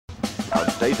Our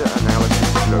data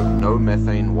analysis showed no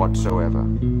methane whatsoever.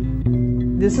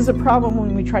 This is a problem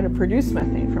when we try to produce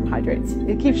methane from hydrates.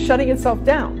 It keeps shutting itself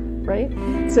down, right?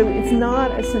 So it's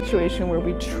not a situation where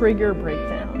we trigger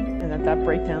breakdown and that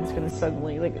breakdown is going to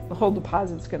suddenly, like the whole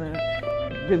deposit's going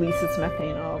to release its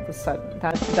methane all of a sudden.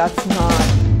 That is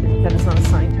not a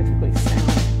scientifically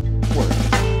sound word.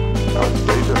 Our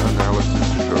data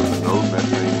analysis showed no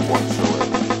methane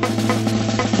whatsoever.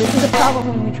 This is a problem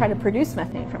when we try to produce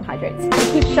methane from hydrates.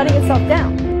 It keeps shutting itself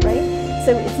down, right?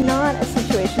 So it's not a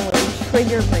situation where we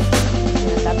trigger breakdown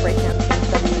and that breakdown is going to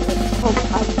suddenly, like the whole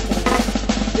deposit's going to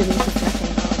release its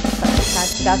methane all of a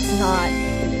sudden. That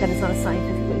is not a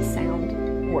scientifically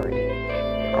sound word.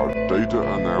 Our data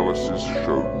analysis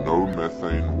showed no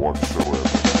methane whatsoever.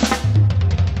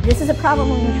 This is a problem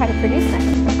when we try to produce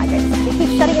methane from hydrates. It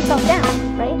keeps shutting itself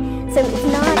down, right? So it's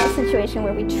not a situation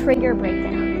where we trigger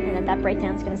breakdown and that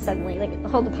breakdown is going to suddenly, like the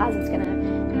whole deposit's going to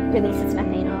release its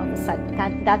methane all of a sudden.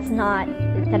 That is not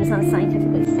a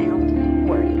scientifically sound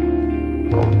word.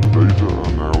 Our data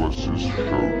analysis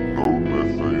showed no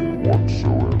methane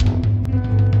whatsoever.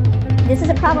 This is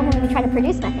a problem when we try to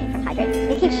produce methane from hydrates.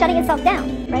 It keeps shutting itself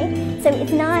down, right? So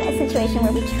it's not a situation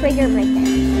where we trigger breakdown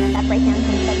and that breakdown is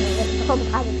going to suddenly, like the whole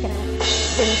deposit's going to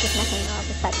release its methane all of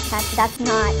a sudden. That is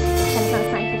not a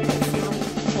scientifically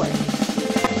sound word.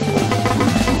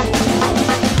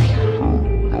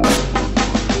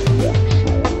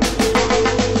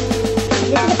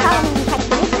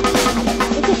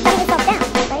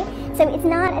 So it's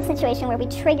not a situation where we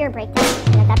trigger breakdown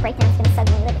and that breakdown is going to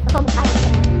suddenly, like the whole deposit is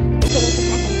going to release its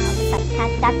methane all of a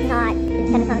sudden. That is not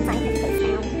a scientifically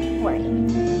sound word.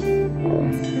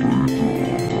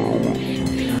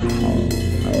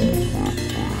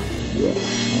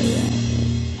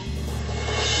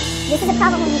 This is a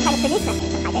problem when we try to produce methane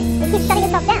from hydrates. It keeps shutting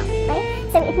itself down, right?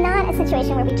 So it's not a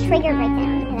situation where we trigger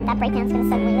breakdown and that breakdown is going to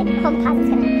suddenly, like the whole deposit is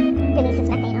going to release its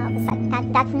methane all of a sudden.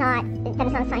 That is not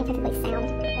a scientifically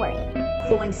sound word.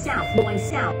 Going south, going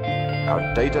south.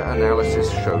 Our data analysis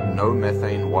showed no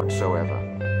methane whatsoever.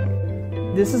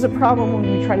 This is a problem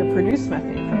when we try to produce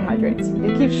methane from hydrates.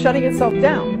 It keeps shutting itself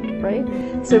down, right?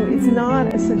 So it's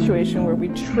not a situation where we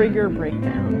trigger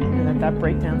breakdown and that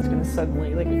breakdown is going to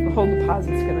suddenly, like the whole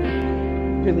deposit's going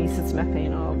to release its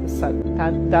methane all of a sudden.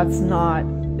 That is not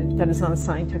a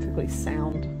scientifically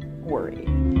sound word.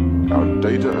 Our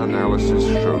data analysis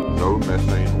showed no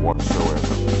methane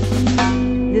whatsoever.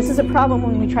 This is a problem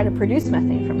when we try to produce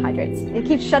methane from hydrates. It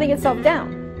keeps shutting itself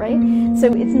down, right? So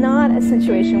it's not a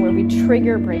situation where we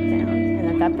trigger breakdown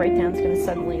and that breakdown is going to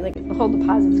suddenly, like the whole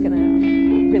deposit's going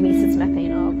to release its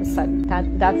methane all of a sudden.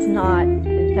 That is not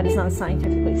a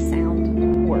scientifically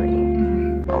sound word.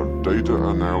 Our data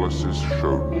analysis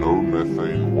showed no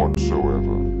methane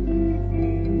whatsoever.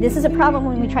 This is a problem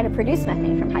when we try to produce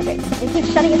methane from hydrates. It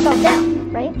keeps shutting itself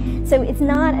down, right? So it's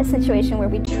not a situation where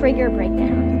we trigger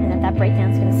breakdown and that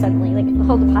breakdown is going to suddenly, like the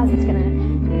whole deposit's going to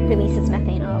release its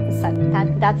methane all of a sudden.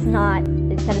 That is not a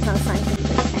scientifically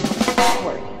sound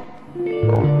word. Our data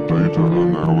analysis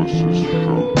showed no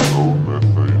methane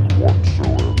whatsoever.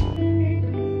 This is a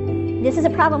problem when we try to produce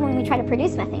methane from hydrates. It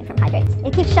keeps shutting itself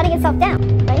down, right? So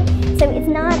it's not a situation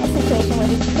where we trigger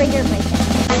breakdown and that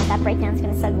breakdown is going to suddenly, like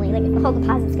the whole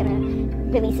deposit's going to release its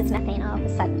methane all of a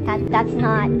sudden. That is not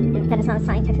a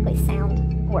scientifically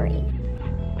sound word.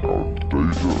 Our data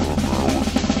analysis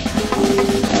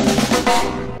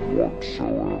whatsoever.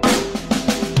 This is a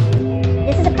problem when we try to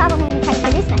produce methane from hydrates.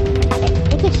 It keeps shutting itself down,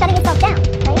 right? So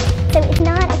it's not a situation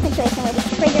where we trigger breakdown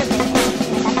and that breakdown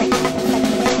is going to suddenly, like the whole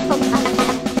deposit's going to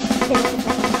release its methane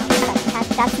all of a sudden. That is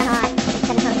not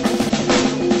a scientifically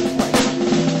sound word.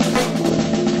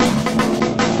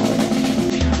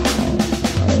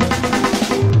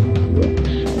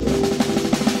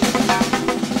 This is a problem when we try to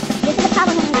produce methane from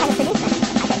hydrates. It keeps shutting itself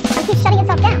down, right? So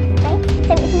it's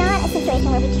not a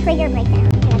situation where we trigger breakdown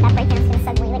and that breakdown is going to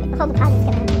suddenly, like the whole deposit's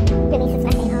going to release its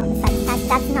methane all of a sudden.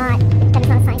 That is not a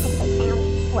scientifically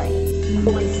sound word.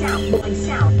 Going south, going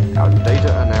south. Our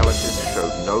data analysis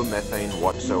showed no methane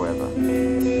whatsoever.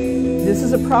 This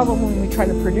is a problem when we try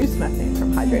to produce methane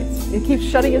from hydrates. It keeps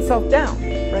shutting itself down,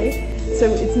 right? So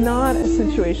it's not a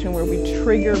situation where we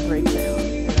trigger breakdown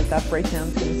and that breakdown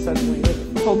is going to suddenly,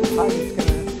 like the whole deposit's going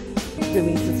to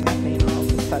release its methane all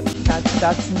of a sudden.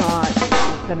 That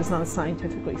is not a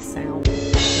scientifically sound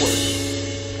word.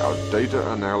 Our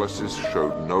data analysis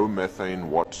showed no methane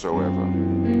whatsoever.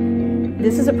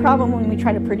 This is a problem when we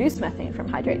try to produce methane from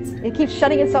hydrates. It keeps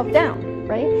shutting itself down,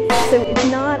 right? So it's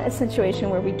not a situation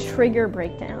where we trigger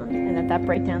breakdown and that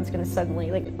breakdown is going to suddenly,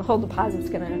 like the whole deposit's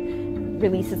going to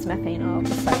release its methane all of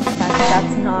a sudden. That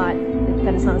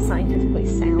is not a scientifically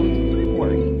sound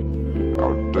word.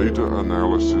 data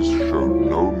analysis showed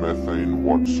no methane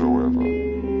whatsoever.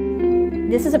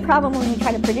 This is a problem when we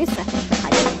try to produce methane from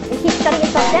hydrate. It keeps shutting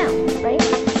itself down, right?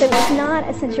 So it's not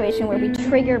a situation where we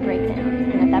trigger breakdown,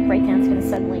 and that breakdown is going to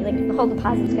suddenly, like the whole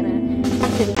deposit is going to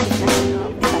release this methane all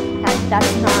of a sudden.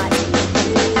 That's not a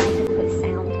scientifically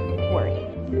sound worry.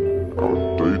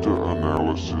 Our data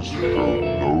analysis showed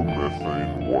no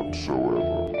methane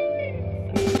whatsoever.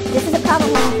 This is a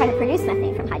problem when we try to produce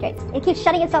methane from hydrates. It keeps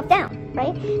shutting itself down,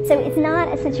 right? So it's not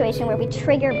a situation where we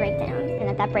trigger breakdown,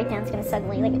 and that breakdown is going to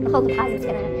suddenly, like the whole deposit is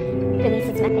going to release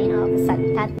its methane all of a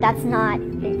sudden. That is not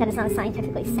a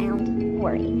scientifically sound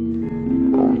worry.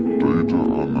 Our data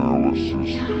analysis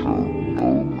showed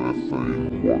no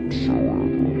methane whatsoever.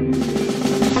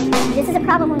 This is a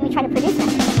problem when we try to produce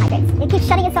methane from hydrates. It keeps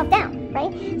shutting itself down,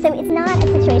 right? So it's not a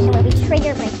situation where we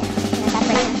trigger breakdown, and that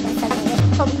breakdown is going to suddenly, like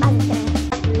the whole deposit is going to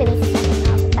release its methane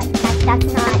all of a sudden. That's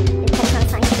not a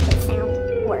scientifically sound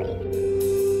worry.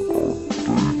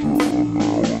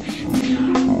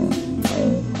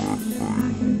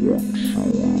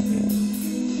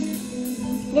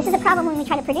 This is a problem when we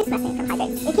try to produce methane from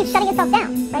hydrates. It keeps shutting itself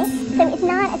down, right? So it's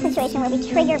not a situation where we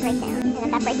trigger breakdown,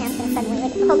 and that breakdown is going to suddenly,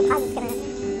 like the whole deposit is going to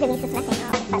release its methane all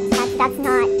of a sudden. That's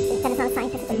not a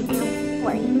scientifically sound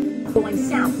worry. Going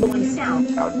south, going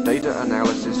south. Our data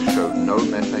analysis showed no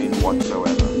methane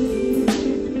whatsoever.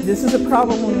 This is a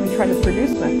problem when we try to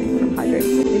produce methane from hydrates.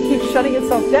 It keeps shutting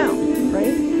itself down,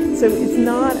 right? So it's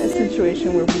not a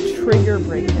situation where we trigger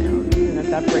breakdown, and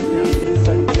that breakdown is going to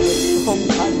suddenly, the whole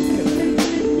deposit is going to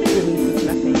release its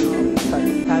methane all of a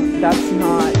sudden. That is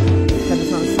not a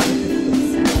scientifically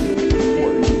sound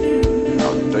worry.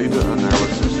 Our data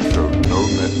analysis showed no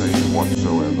methane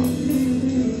whatsoever.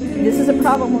 This is a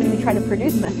problem when we try to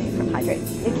produce methane from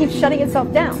hydrates. It keeps shutting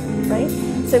itself down, right?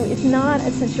 So it's not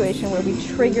a situation where we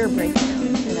trigger breakdown,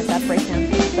 and that breakdown is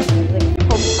going to suddenly, like the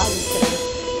whole deposit is going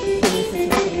to release its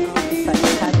methane all of a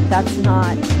sudden. That is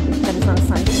not a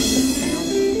scientifically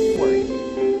sound worry.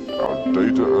 Our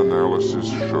data analysis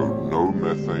showed no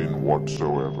methane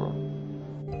whatsoever.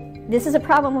 This is a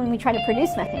problem when we try to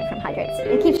produce methane from hydrates.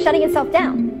 It keeps shutting itself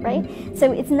down, right?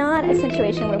 So it's not a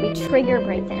situation where we trigger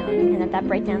breakdown, and that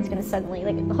breakdown is going to suddenly,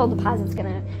 like the whole deposit is going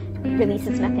to release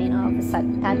its methane all of a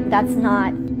sudden. That is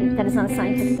not a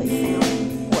scientifically sound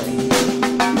worry. Our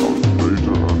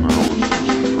data analysis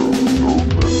showed no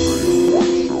methane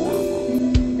whatsoever.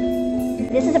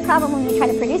 This is a problem when we try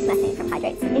to produce methane from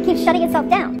hydrates. It keeps shutting itself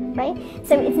down, right?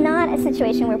 So it's not a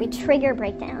situation where we trigger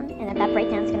breakdown, and that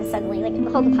breakdown is going to suddenly, like the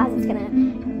whole deposit is going to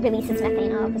release its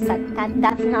methane all of a sudden.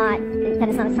 That is not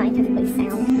a scientifically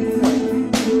sound worry.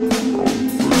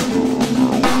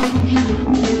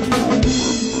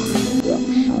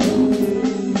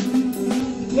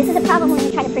 This is a problem when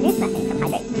we try to produce methane from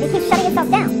hydrates. It keeps shutting itself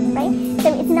down, right?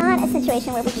 So it's not a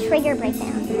situation where we trigger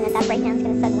breakdown, and that breakdown is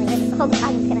going to suddenly, like the whole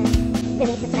deposit is going to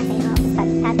release its methane all of a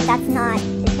sudden. That's not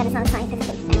a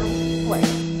scientifically sound worry.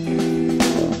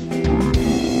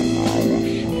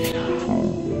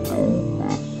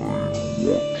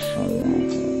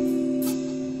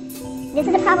 This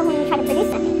is a problem when we try to produce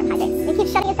methane